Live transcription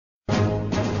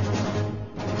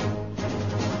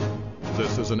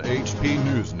This is an HP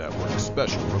News Network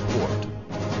special report.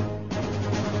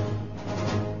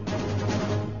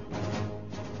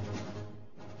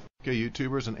 Okay,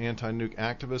 YouTubers and anti-nuke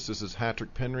activists, this is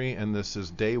Hatrick Penry, and this is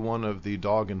day one of the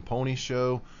Dog and Pony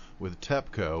Show with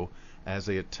TEPCO as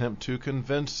they attempt to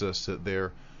convince us that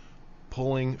they're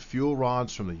pulling fuel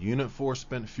rods from the Unit 4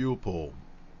 spent fuel pool.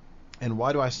 And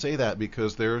why do I say that?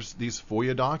 Because there's these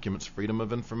FOIA documents, Freedom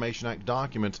of Information Act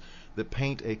documents, that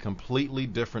paint a completely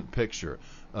different picture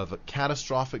of a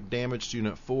catastrophic damage to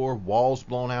Unit 4, walls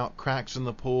blown out, cracks in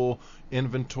the pool,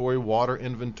 inventory, water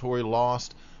inventory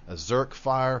lost, a Zerk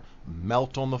fire,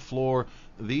 melt on the floor.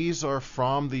 These are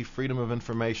from the Freedom of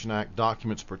Information Act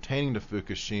documents pertaining to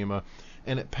Fukushima,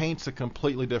 and it paints a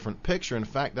completely different picture. In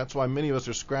fact, that's why many of us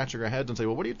are scratching our heads and say,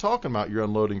 well, what are you talking about? You're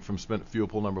unloading from spent fuel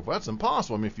pool number 4. That's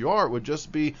impossible. I mean, if you are, it would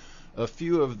just be a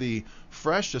few of the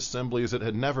fresh assemblies that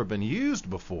had never been used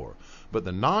before. But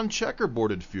the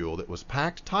non-checkerboarded fuel that was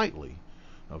packed tightly,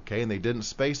 okay, and they didn't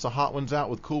space the hot ones out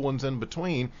with cool ones in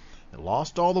between, it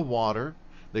lost all the water,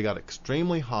 they got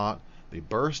extremely hot, they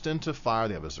burst into fire,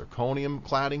 they have a zirconium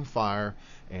cladding fire,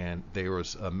 and there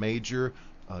was a major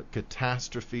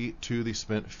catastrophe to the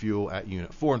spent fuel at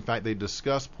Unit 4. In fact, they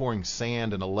discussed pouring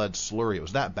sand in a lead slurry. It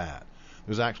was that bad.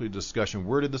 There's actually a discussion.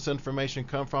 Where did this information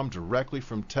come from? Directly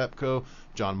from TEPCO.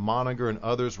 John Monagher and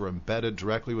others were embedded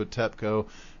directly with TEPCO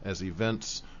as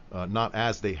events, not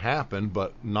as they happened,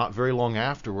 but not very long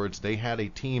afterwards, they had a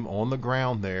team on the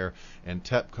ground there, and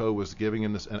TEPCO was giving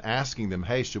them this and asking them,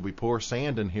 hey, should we pour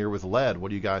sand in here with lead? What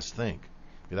do you guys think?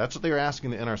 Yeah, that's what they were asking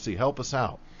the NRC. Help us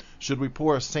out. Should we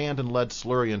pour a sand and lead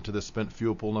slurry into the spent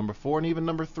fuel pool number 4? And even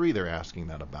number 3 they're asking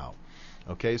that about.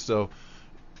 Okay, so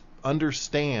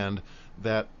understand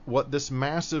that what this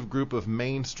massive group of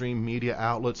mainstream media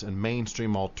outlets and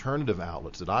mainstream alternative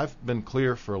outlets that I've been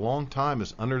clear for a long time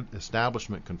is under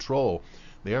establishment control,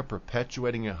 they are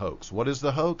perpetuating a hoax. What is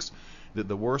the hoax? That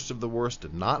the worst of the worst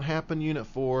did not happen in Unit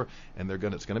 4, and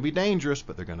it's going to be dangerous,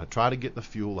 but they're going to try to get the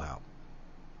fuel out.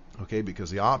 Okay,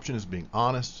 because the option is being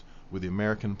honest with the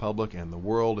American public and the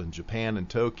world and Japan and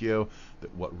Tokyo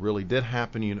that what really did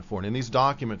happen in Unit 4. And in these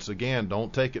documents, again,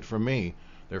 don't take it from me.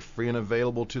 They're free and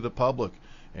available to the public,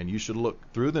 and you should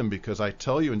look through them, because I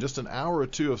tell you, in just an hour or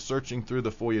two of searching through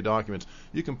the FOIA documents,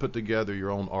 you can put together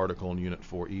your own article on Unit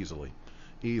 4 easily.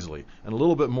 And a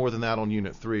little bit more than that on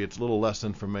Unit 3. It's a little less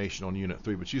information on Unit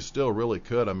 3, but you still really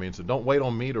could. I mean, so don't wait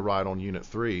on me to write on Unit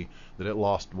 3 that it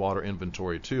lost water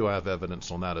inventory too. I have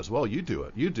evidence on that as well. You do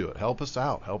it. Help us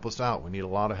out. We need a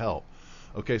lot of help.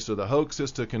 Okay, so the hoax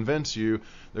is to convince you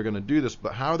they're going to do this,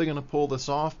 but how are they going to pull this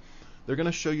off? They're going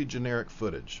to show you generic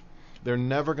footage. They're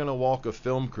never going to walk a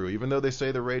film crew, even though they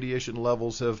say the radiation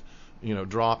levels have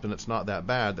dropped and it's not that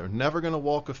bad. They're never going to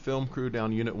walk a film crew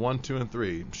down Unit 1, 2, and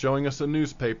 3, showing us a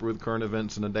newspaper with current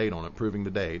events and a date on it, proving the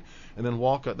date, and then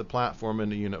walk up the platform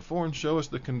into Unit 4 and show us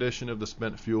the condition of the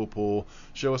spent fuel pool,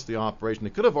 show us the operation. They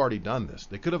could have already done this.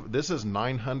 This is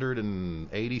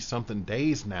 980 something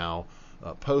days now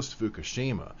post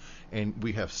Fukushima, and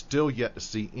we have still yet to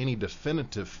see any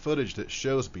definitive footage that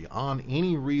shows beyond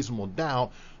any reasonable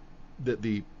doubt that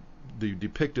the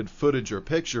depicted footage or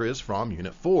picture is from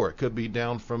Unit 4. It could be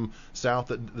down from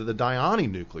south at the Diani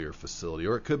nuclear facility,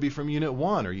 or it could be from Unit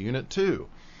 1 or Unit 2.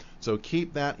 So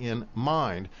keep that in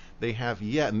mind. They have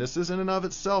yet, and this is in and of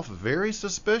itself very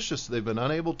suspicious, they've been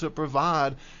unable to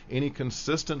provide any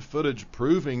consistent footage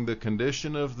proving the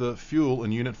condition of the fuel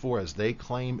in Unit 4 as they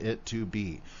claim it to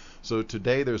be. So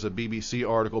today there's a BBC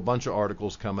article, a bunch of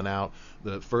articles coming out.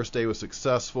 The first day was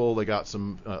successful. They got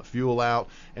some fuel out.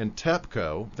 And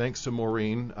TEPCO, thanks to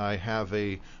Maureen, I have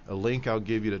a link I'll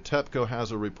give you to TEPCO,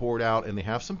 has a report out, and they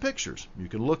have some pictures you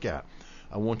can look at.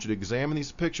 I want you to examine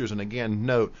these pictures, and again,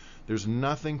 note, there's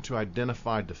nothing to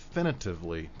identify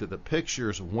definitively that the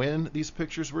pictures, when these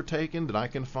pictures were taken, that I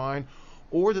can find,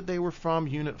 or that they were from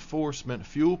Unit 4 spent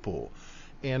fuel pool.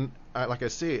 And like I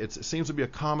say, it seems to be a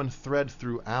common thread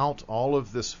throughout all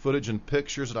of this footage and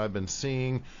pictures that I've been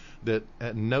seeing, that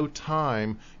at no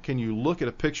time can you look at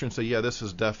a picture and say, yeah, this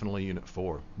is definitely Unit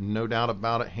 4. No doubt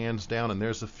about it, hands down, and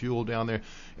there's the fuel down there.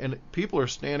 And people are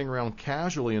standing around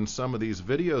casually in some of these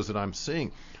videos that I'm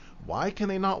seeing. Why can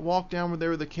they not walk down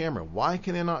there with the camera? Why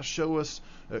can they not show us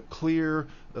clear,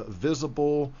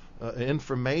 visible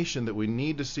information that we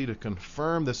need to see to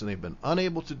confirm this, and they've been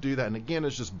unable to do that. And again, it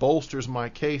just bolsters my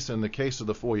case in the case of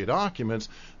the FOIA documents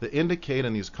that indicate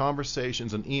in these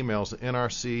conversations and emails that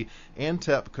NRC and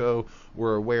TEPCO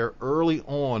were aware early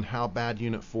on how bad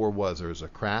Unit 4 was. There was a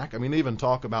crack. I mean, they even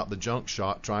talk about the junk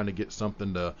shot trying to get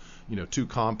something to, 2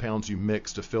 compounds you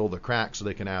mix to fill the crack so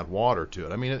they can add water to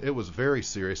it. I mean, it was very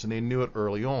serious, and they knew it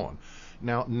early on.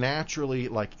 Now, naturally,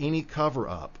 like any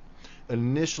cover-up,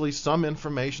 initially some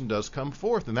information does come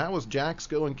forth, and that was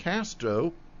Jaxco and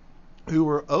Castro, who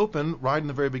were open right in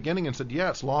the very beginning and said, yeah,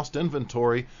 it's lost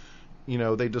inventory.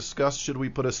 They discussed, should we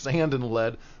put a sand and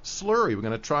lead slurry? We're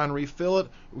going to try and refill it.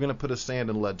 We're going to put a sand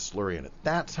and lead slurry in it.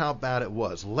 That's how bad it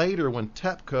was. Later, when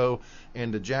TEPCO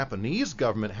and the Japanese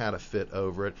government had a fit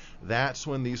over it, that's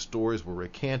when these stories were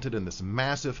recanted and this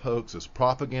massive hoax, this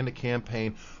propaganda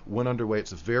campaign went underway.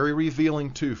 It's very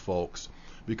revealing too, folks.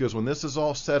 Because when this is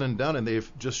all said and done and they've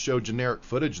just showed generic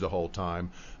footage the whole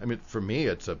time, I mean, for me,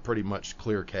 it's a pretty much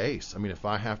clear case. I mean, if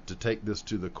I have to take this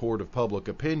to the court of public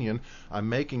opinion, I'm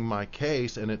making my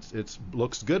case, and it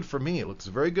looks good for me. It looks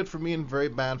very good for me and very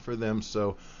bad for them.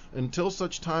 So until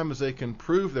such time as they can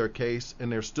prove their case,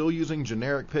 and they're still using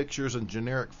generic pictures and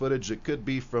generic footage that could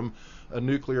be from a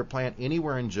nuclear plant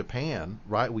anywhere in Japan,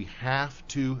 right, we have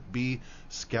to be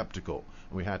skeptical.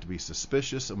 And we have to be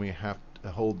suspicious, and we have to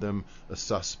hold them a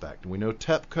suspect. And we know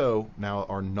TEPCO now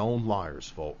are known liars,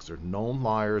 folks. They're known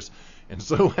liars, and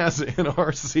so has the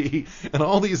NRC and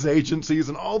all these agencies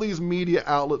and all these media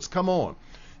outlets. Come on.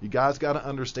 You guys got to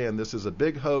understand this is a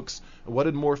big hoax. What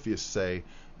did Morpheus say?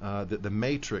 That the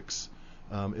Matrix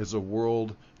is a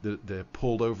world that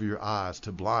pulled over your eyes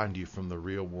to blind you from the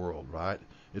real world, right?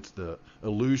 It's the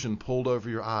illusion pulled over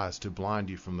your eyes to blind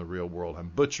you from the real world. I'm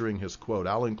butchering his quote.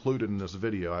 I'll include it in this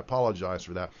video. I apologize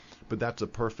for that, but that's a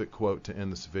perfect quote to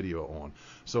end this video on.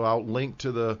 So I'll link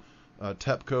to the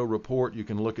TEPCO report. You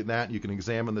can look at that. You can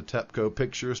examine the TEPCO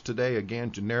pictures today.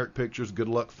 Again, generic pictures. Good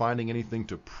luck finding anything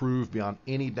to prove beyond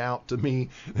any doubt to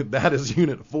me that that is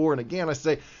Unit 4. And again, I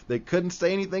say they couldn't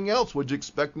say anything else. Would you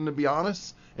expect them to be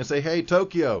honest and say, hey,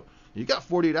 Tokyo, you got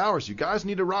 48 hours. You guys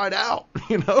need to ride out,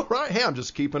 right? Hey, I'm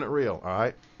just keeping it real, all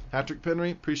right? Patrick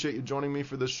Penry, appreciate you joining me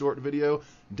for this short video.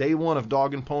 Day 1 of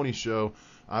Dog and Pony Show.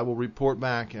 I will report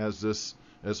back as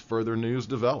further news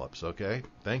develops, okay?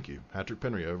 Thank you. Patrick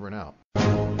Penry, over and out.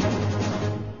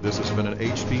 This has been an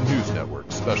HP News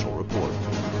Network special report.